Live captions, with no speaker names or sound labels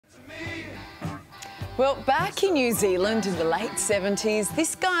Well, back in New Zealand in the late 70s,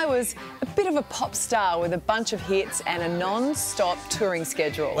 this guy was a bit of a pop star with a bunch of hits and a non-stop touring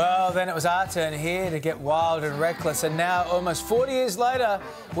schedule. Well, then it was our turn here to get wild and reckless, and now, almost 40 years later,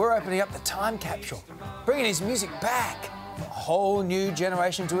 we're opening up the time capsule, bringing his music back for a whole new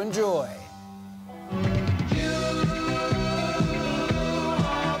generation to enjoy.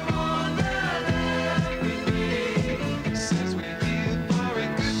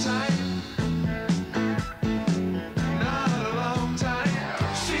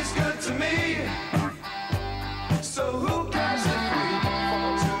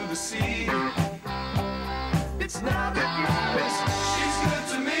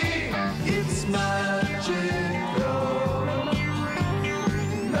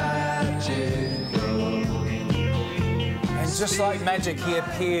 Just like magic, he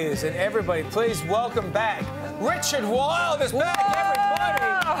appears, and everybody, please welcome back Richard Wilde is back, everybody!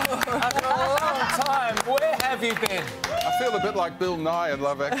 After a long time, where have you been? I feel a bit like Bill Nye in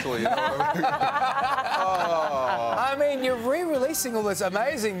Love Actually, you know what I mean? Oh. I mean, you're re-releasing all this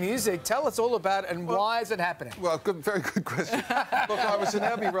amazing music. Tell us all about it, and why is it happening? Well, very good question. Look, I was in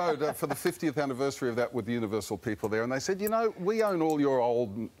Abbey Road for the 50th anniversary of that with the Universal people there, and they said, you know, we own all your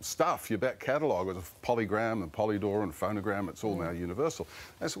old stuff, your back catalogue of Polygram and Polydor and Phonogram, it's all now Universal.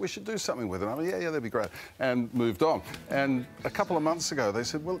 They said, we should do something with it. I mean, yeah, that'd be great. And moved on. And a couple of months ago, they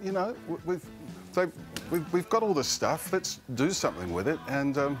said, well, you know, we've got all this stuff, let's do something with it.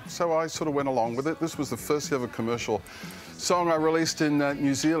 And so I sort of went along with it. This was the first ever commercial song I released in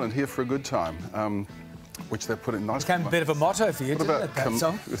New Zealand, Here for a Good Time, which they put in nice... Became a bit of a motto for you, didn't it, that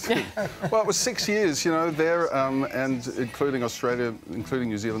song? Well, it was 6 years, you know, there, and including Australia, including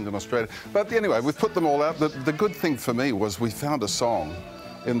New Zealand and Australia. But anyway, we've put them all out. The good thing for me was we found a song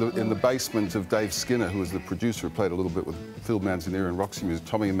in the basement of Dave Skinner, who was the producer, who played a little bit with Phil Manzanera and Roxy Music,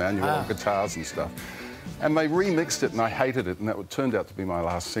 Tommy Emmanuel on guitars and stuff. And they remixed it, and I hated it, and that turned out to be my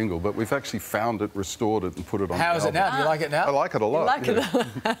last single. But we've actually found it, restored it, and put it on. How is it now? Do you like it now? I like it a lot. You like it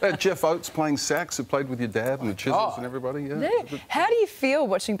a lot. Jeff Oates playing sax, who played with your dad and the Chisels and everybody. Yeah. How do you feel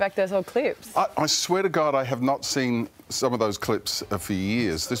watching back those old clips? I swear to God, I have not seen some of those clips for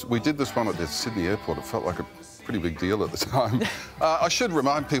years. We did this one at the Sydney airport. It felt like a pretty big deal at the time. I should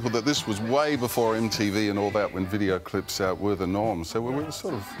remind people that this was way before MTV and all that, when video clips were the norm. So we were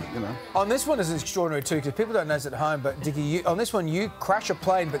sort of, you know... On this one is extraordinary too, because people don't know this at home, but Dickie, on this one you crash a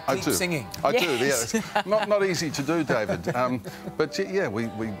plane but keep singing. I do, yes. Not easy to do, David. But yeah, we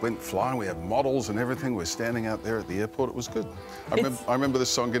went flying, we had models and everything. We're standing out there at the airport, it was good. I remember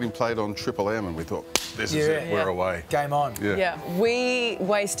this song getting played on Triple M, and we thought, this is it, we're away. Game on. Yeah, we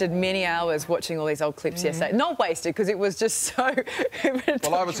wasted many hours watching all these old clips yesterday. Not wasted, because it was just so...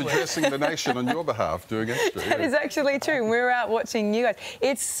 Well, I was addressing the nation on your behalf, doing extra. That is actually true. We were out watching you guys.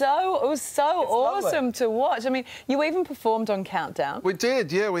 It was so awesome to watch. I mean, you even performed on Countdown. We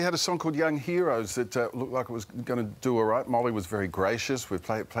did, yeah. We had a song called Young Heroes that looked like it was going to do all right. Molly was very gracious. We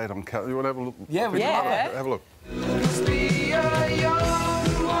played on Countdown. You want to have a look? Yeah, we did. Have a look.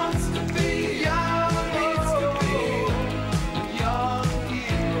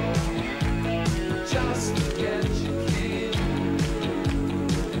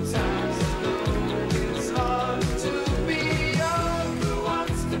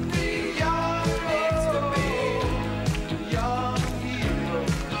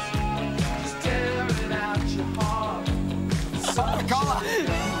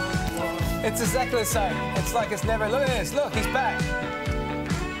 It's exactly the same. It's like it's never... Look at this. Look, he's back.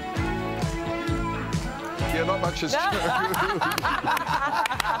 Yeah, not much has changed.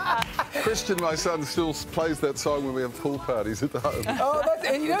 Christian, my son, still plays that song when we have pool parties at home. Oh,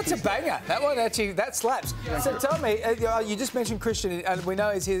 and you know, it's a banger. That one actually, that slaps. So tell me, you just mentioned Christian, and we know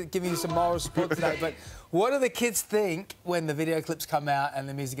he's here giving you some moral support today, but what do the kids think when the video clips come out and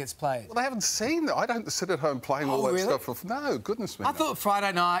the music gets played? Well, they haven't seen it. I don't sit at home playing all that stuff. No, goodness me. I thought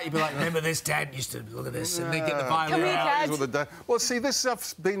Friday night you'd be like, remember this, Dad used to look at this, and then get the violin out. Well, see, this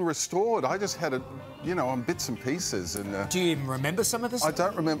stuff's been restored. I just had it, you know, on bits and pieces. And do you even remember some of this? I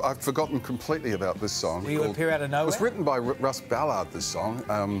don't remember. I've forgotten completely about this song. Will you appear out of nowhere? It was written by Russ Ballard, this song.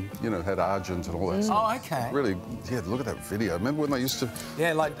 You know, had Argent and all that stuff. Oh, OK. Really, yeah, look at that video. Remember when they used to...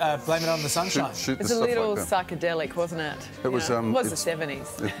 Yeah, like Blame It on the Sunshine. Shoot it's a little psychedelic, wasn't it? It was the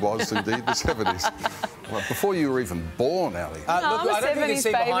 70s. It was indeed the 70s. Well, before you were even born, Ali. No, look, I don't think you can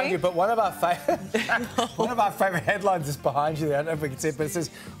see behind you, but one of our favourite headlines is behind you there. I don't know if we can see it, but it says,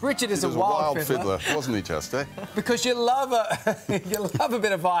 Richard is a wild fiddler. Wasn't he, just, eh? Because you love a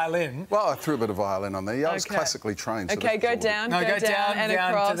bit of violin. Well, I threw a bit of violin on there. Yeah, I was classically trained. So OK, go down, go down and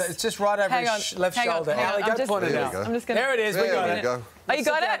across. It's just right over his left shoulder. Ali, go point it out. I'm just gonna... There it is, we got it. Oh, you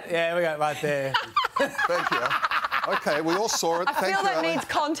got it? Yeah, we got it right there. Thank you. OK, we all saw it. I feel that needs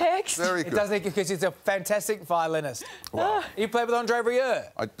context. Very good. It does, because he's a fantastic violinist. Wow. You played with Andre Rieu.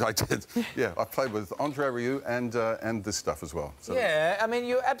 I did. Yeah, I played with Andre Rieu and this stuff as well. So. Yeah, I mean,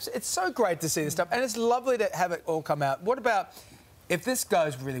 it's so great to see this stuff, and it's lovely to have it all come out. What about, if this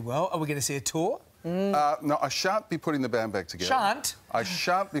goes really well, are we going to see a tour? No, I shan't be putting the band back together. Shan't? I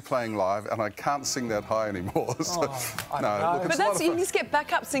shan't be playing live, and I can't sing that high anymore. So, know. Look, But you just get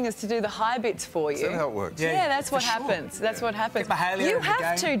backup singers to do the high bits for you. Is that how it works? Yeah, that's what happens. That's what happens. Get Mahalia You in the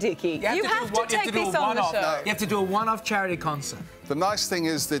have game. to, Dickie. You have to take this on the show. You have to do a one-off charity concert. The nice thing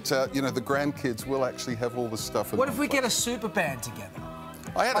is that, you know, the grandkids will actually have all this stuff. What if we get a super band together?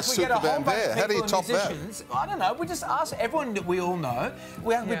 I had a super band there. How do you top that? I don't know. We just ask everyone that we all know.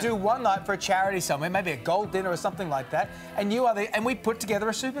 We do one night for a charity somewhere, maybe a gold dinner or something like that, and and we put together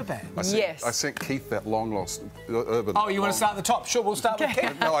a super band. I sent Keith that long-lost urban... Oh, you want to start at the top? Sure, we'll start with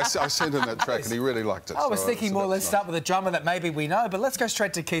Keith. No, I sent him that track and he really liked it. I was thinking more, let's start with a drummer that maybe we know, but let's go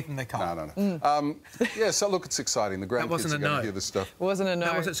straight to Keith and the car. No. Yeah, so look, it's exciting. The grandkids are going to hear this stuff. Wasn't a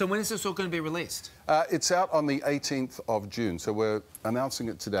no. So when is this all going to be released? It's out on the 18th of June, so we're announcing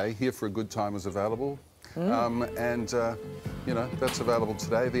it today. Here for a Good Time is available. And, you know, that's available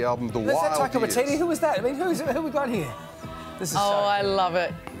today. The album, The Wilde Years. Who was that? I mean, who we got here? This is I love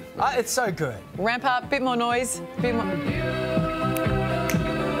it. It's so good. Ramp up, bit more noise, bit more...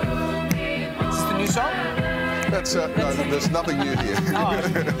 Is this the new song? That's no, there's nothing new here.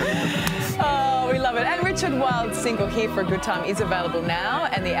 Oh, we love it. And Richard Wilde's single Here for a Good Time is available now,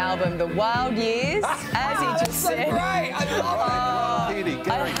 and the album The Wilde Years, as he just said. So great. I love it.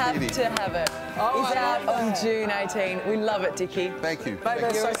 I have to have it. It's out on June 18. We love it, Dickie. Thank you. Mate,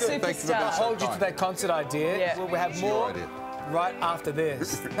 that's so good. Thank you for I'll hold you to that concert idea. Yeah. We'll have more right after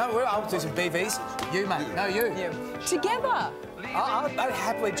this. No, I'll do some BVs. You, mate. No, you. Together. I'd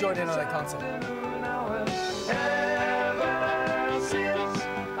happily join in on that concert.